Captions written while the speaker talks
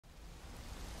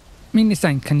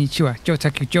Minasan konnichiwa,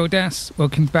 Jotaku Jodas.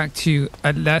 Welcome back to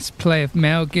a Let's Play of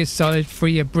Metal Gear Solid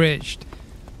 3 Abridged.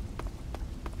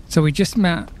 So we just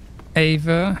met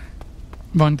Ava,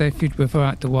 rendezvoused with her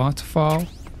at the waterfall.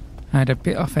 Had a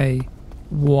bit of a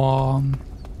warm,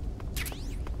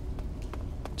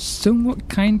 somewhat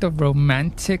kind of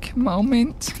romantic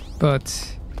moment.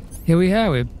 But here we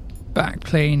are, we're back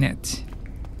playing it.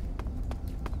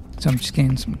 So I'm just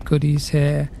getting some goodies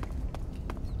here.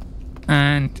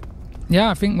 And yeah,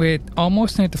 I think we're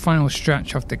almost near the final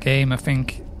stretch of the game. I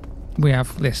think we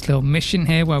have this little mission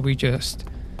here where we just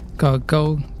gotta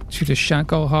go to the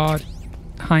Shadow Hard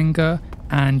hangar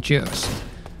and just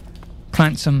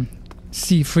plant some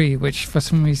C3, which for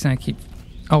some reason I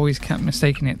always kept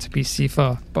mistaking it to be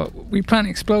C4. But we plant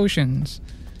explosions.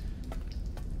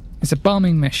 It's a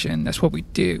bombing mission, that's what we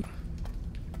do.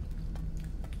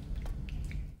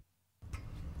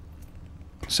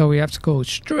 So we have to go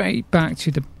straight back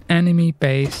to the enemy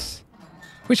base,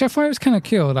 which I thought was kind of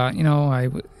cool that, you know, I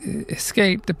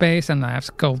escaped the base and I have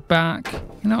to go back.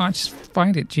 You know, I just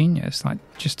find it genius, like,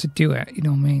 just to do it, you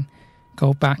know what I mean?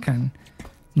 Go back and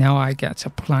now I get to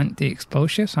plant the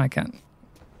explosives. I get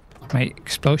my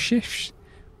explosives.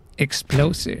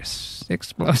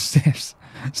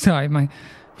 Sorry,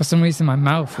 for some reason my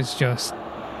mouth is just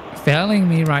failing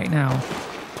me right now.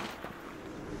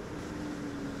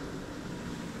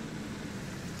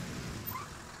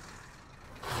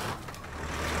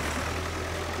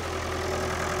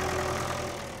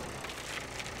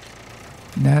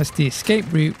 There's the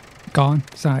escape route gone.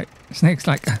 So Snake's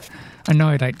like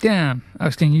annoyed, like, damn, I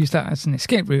was going to use that as an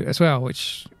escape route as well,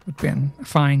 which would be a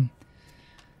fine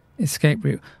escape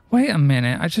route. Wait a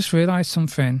minute, I just realised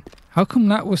something. How come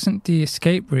that wasn't the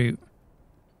escape route?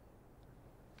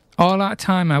 All that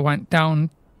time I went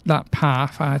down that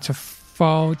path, I had to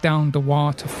fall down the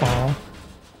waterfall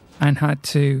and had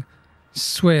to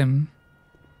swim.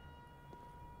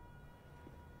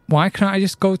 Why can't I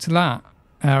just go to that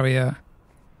area?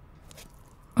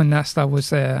 Unless that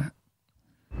was a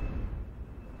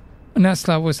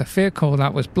vehicle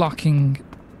that was blocking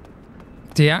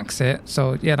the exit.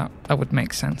 So yeah, that would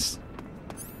make sense.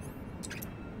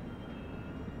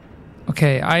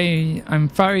 Okay, I'm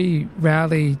very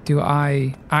rarely do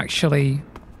I actually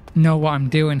know what I'm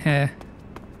doing here.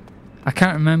 I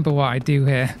can't remember what I do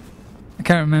here. I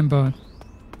can't remember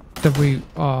the route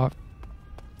or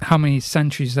how many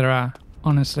sentries there are,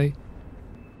 honestly.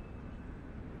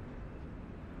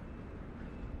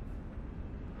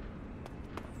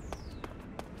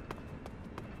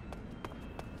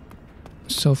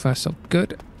 So far, so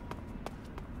good.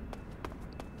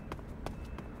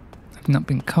 I've not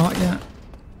been caught yet.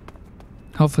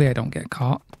 Hopefully I don't get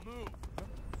caught.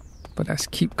 But let's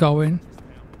keep going.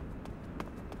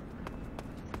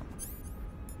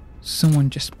 Someone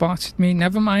just spotted me.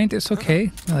 Never mind, it's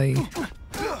okay.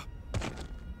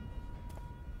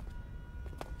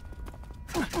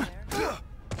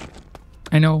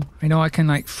 I know I can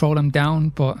like throw them down,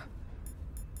 but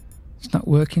it's not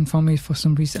working for me for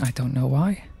some reason. I don't know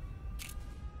why.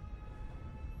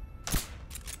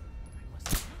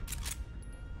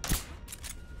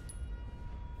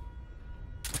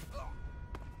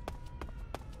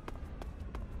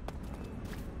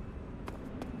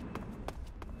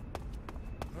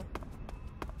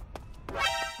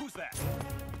 Who's that?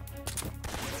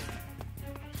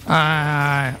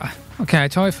 Okay, I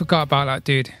totally forgot about that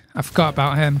dude. I forgot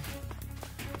about him.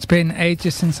 It's been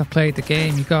ages since I played the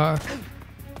game. You gotta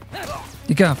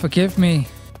forgive me.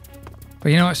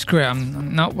 But you know what? Screw it.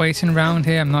 I'm not waiting around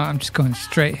here. I'm just going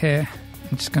straight here.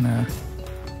 I'm just gonna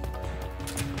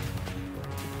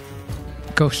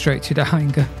go straight to the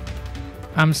hangar.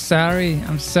 I'm sorry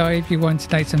if you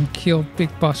wanted like some kill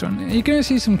big boss run. You're gonna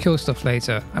see some cool stuff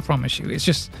later. I promise you.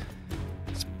 It's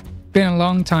been a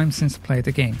long time since I played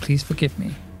the game. Please forgive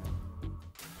me.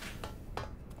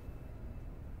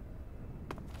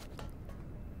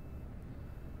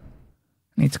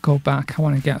 Need to go back. I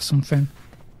want to get something.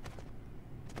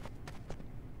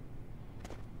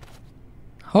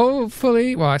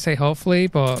 Hopefully, well, I say hopefully,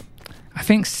 but I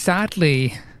think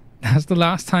sadly that's the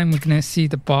last time we're going to see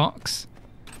the box.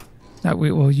 That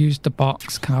we will use the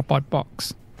box, cardboard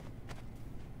box.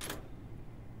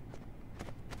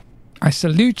 I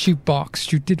salute you,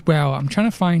 box. You did well. I'm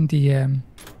trying to find the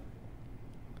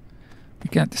we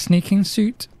got the sneaking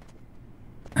suit,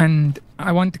 and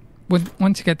I want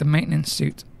to get the maintenance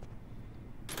suit.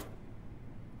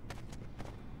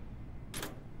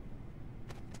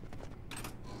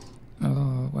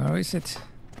 Oh, where is it?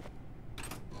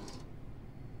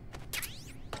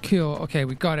 Cool. Okay,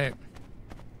 we got it.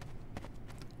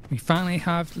 we finally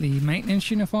have the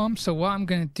maintenance uniform. So what I'm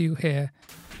going to do here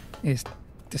is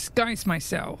disguise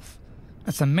myself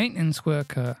as a maintenance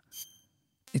worker.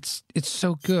 It's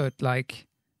so good. Like,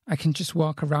 I can just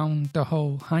walk around the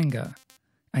whole hangar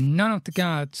and none of the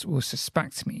guards will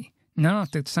suspect me. None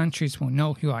of the sentries will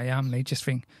know who I am. They just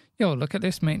think, yo, look at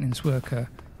this maintenance worker.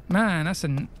 Man,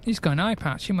 he's got an eye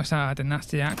patch. He must have had a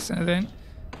nasty accident.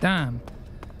 Damn.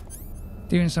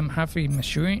 Doing some heavy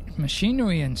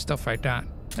machinery and stuff like that.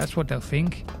 That's what they'll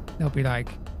think. They'll be like,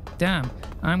 damn,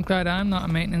 I'm glad I'm not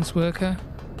a maintenance worker.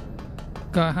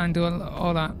 Gotta handle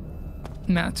all that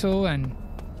metal and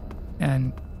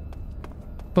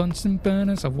Bunsen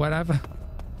burners or whatever.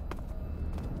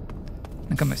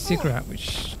 I got my cigarette,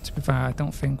 which, to be fair, I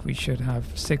don't think we should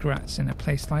have cigarettes in a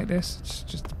place like this. It's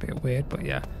just a bit weird, but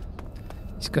yeah.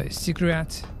 He's got his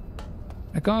cigarette.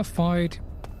 I gotta avoid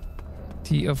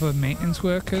the other maintenance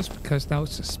workers because they'll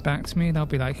suspect me. They'll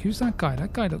be like, who's that guy?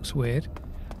 That guy looks weird.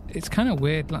 It's kind of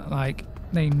weird, like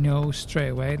they know straight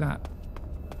away that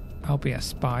I'll be a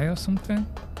spy or something.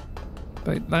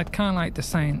 But like, kind of like the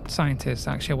scientists.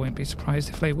 Actually, I wouldn't be surprised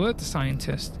if they were the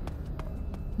scientists.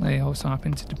 They also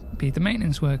happen to be the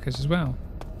maintenance workers as well.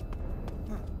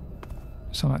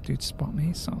 So that dude spot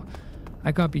me, so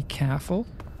I gotta be careful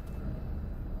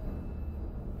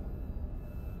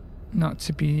not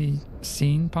to be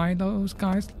seen by those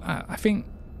guys. I think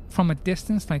from a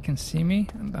distance they can see me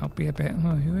and they'll be a bit,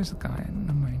 oh, who is the guy?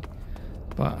 Never mind.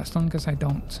 But as long as I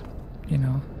don't, you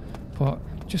know. But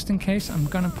just in case, I'm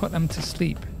gonna put them to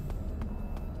sleep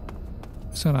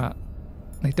so that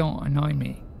they don't annoy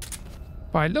me.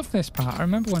 But I love this part. I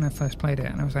remember when I first played it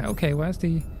and I was like, okay, where's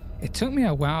the... It took me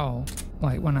a while,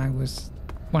 like when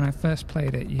I first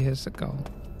played it years ago,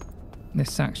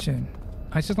 this section.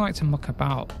 I just like to muck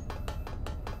about.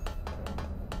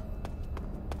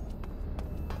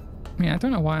 I mean, I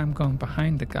don't know why I'm going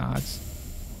behind the guards.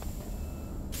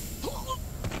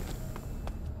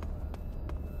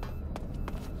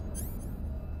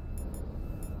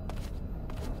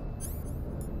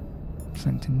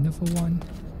 Sent another one.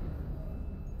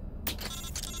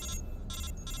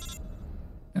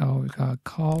 Oh, we got a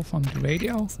call from the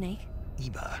radio. Snake?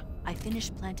 Eva. I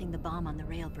finished planting the bomb on the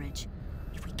rail bridge.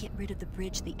 If we get rid of the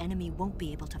bridge, the enemy won't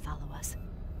be able to follow us.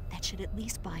 That should at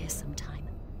least buy us some time.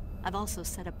 I've also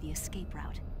set up the escape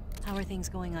route. How are things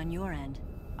going on your end?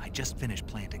 I just finished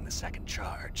planting the second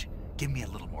charge. Give me a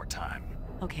little more time.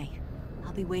 Okay.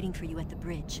 I'll be waiting for you at the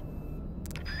bridge.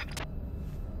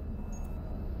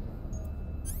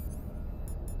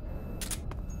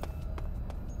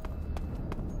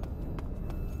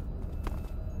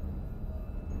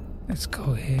 Let's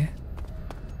go here.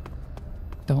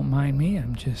 Don't mind me,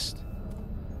 I'm just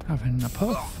having a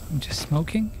puff. I'm just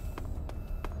smoking.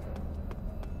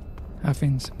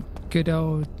 Having some good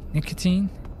old nicotine.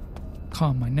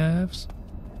 Calm my nerves.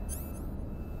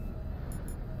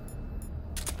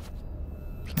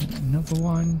 Another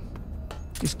one.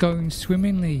 It's going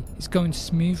swimmingly. It's going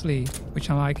smoothly, which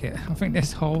I like it. I think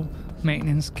this whole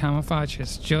maintenance camouflage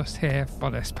is just here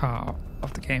for this part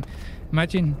of the game.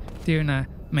 Imagine doing a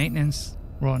maintenance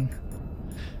run.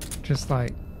 Just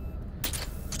like,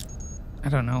 I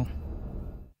don't know.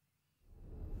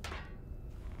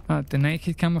 The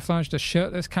naked camouflage, the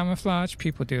shirtless camouflage,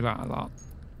 people do that a lot.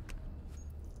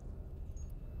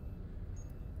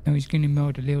 Now he's going to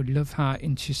mold a little love heart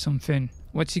into something.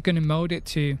 What's he going to mold it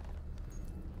to?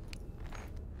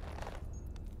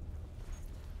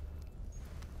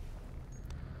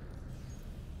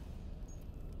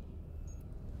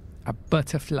 A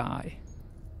butterfly.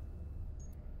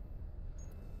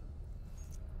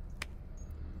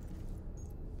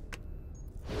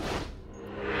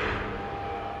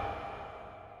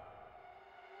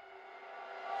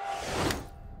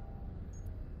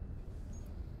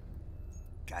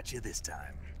 Got you this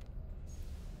time.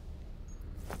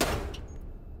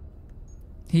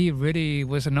 He really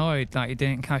was annoyed that he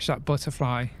didn't catch that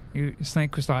butterfly.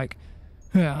 Snake was like,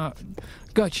 yeah,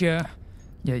 gotcha.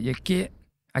 Yeah, you get.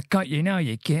 I got you now,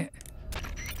 you get.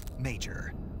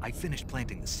 Major, I finished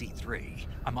planting the C3.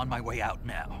 I'm on my way out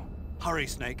now. Hurry,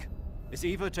 Snake. Is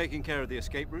Eva taking care of the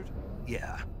escape route?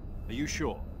 Yeah, Are you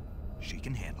sure? she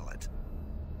can handle it.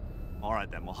 All right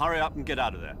then, well hurry up and get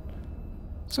out of there.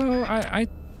 So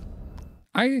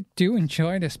I do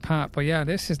enjoy this part, but yeah,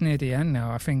 this is near the end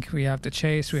now. I think we have the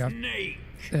chase, we have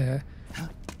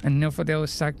another little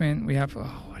segment. We have,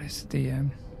 oh, what is the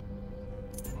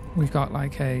we got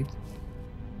like an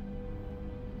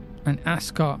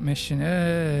escort mission.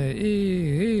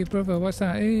 Hey, brother, what's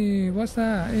that? Hey, what's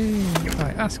that? Hey,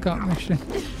 right, escort mission.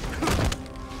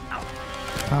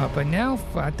 But now,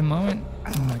 at the moment,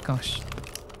 oh my gosh.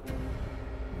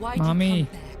 Why'd Mommy. you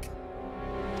come back?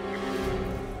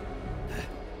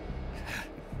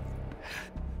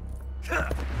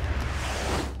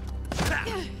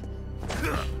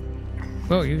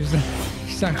 Whoa,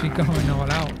 he's actually going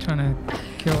all out trying to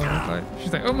kill her. Like,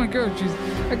 she's like, oh my god,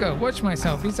 I gotta watch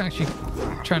myself. He's actually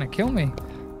trying to kill me.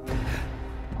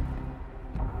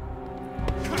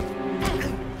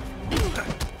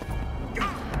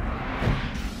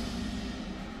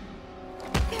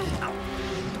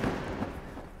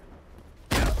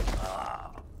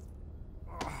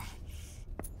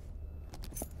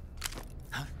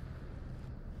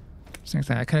 Things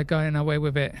like I could have gotten away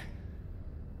with it